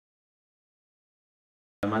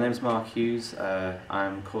My name is Mark Hughes.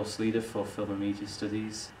 I'm course leader for Film and Media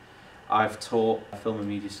Studies. I've taught Film and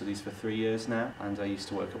Media Studies for 3 years now, and I used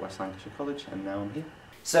to work at West Lancashire College, and now I'm here.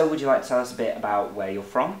 So would you like to tell us a bit about where you're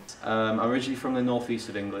from? I'm originally from the northeast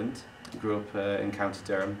of England, grew up in County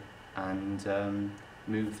Durham, and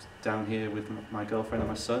moved down here with my girlfriend and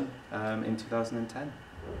my son in 2010,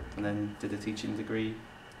 and then did a teaching degree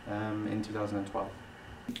in 2012.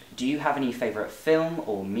 Do you have any favourite film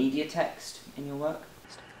or media text in your work?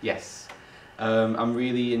 Yes, I'm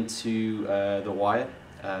really into The Wire.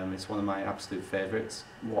 It's one of my absolute favourites.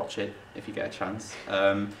 Watch it if you get a chance.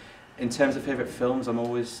 In terms of favourite films, I'm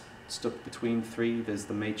always stuck between three. There's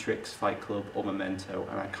The Matrix, Fight Club or Memento,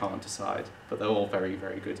 and I can't decide. But they're all very,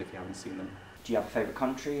 very good if you haven't seen them. Do you have a favourite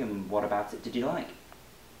country, and what about it did you like?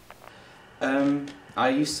 I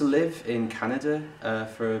used to live in Canada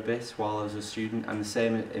for a bit while I was a student, and the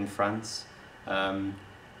same in France. I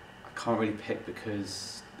can't really pick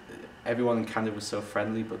because everyone in Canada was so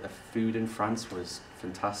friendly, but the food in France was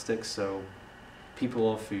fantastic, so people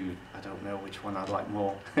or food, I don't know which one I'd like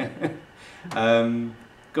more.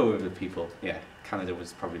 Go with the people, yeah. Canada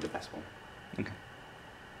was probably the best one. Okay.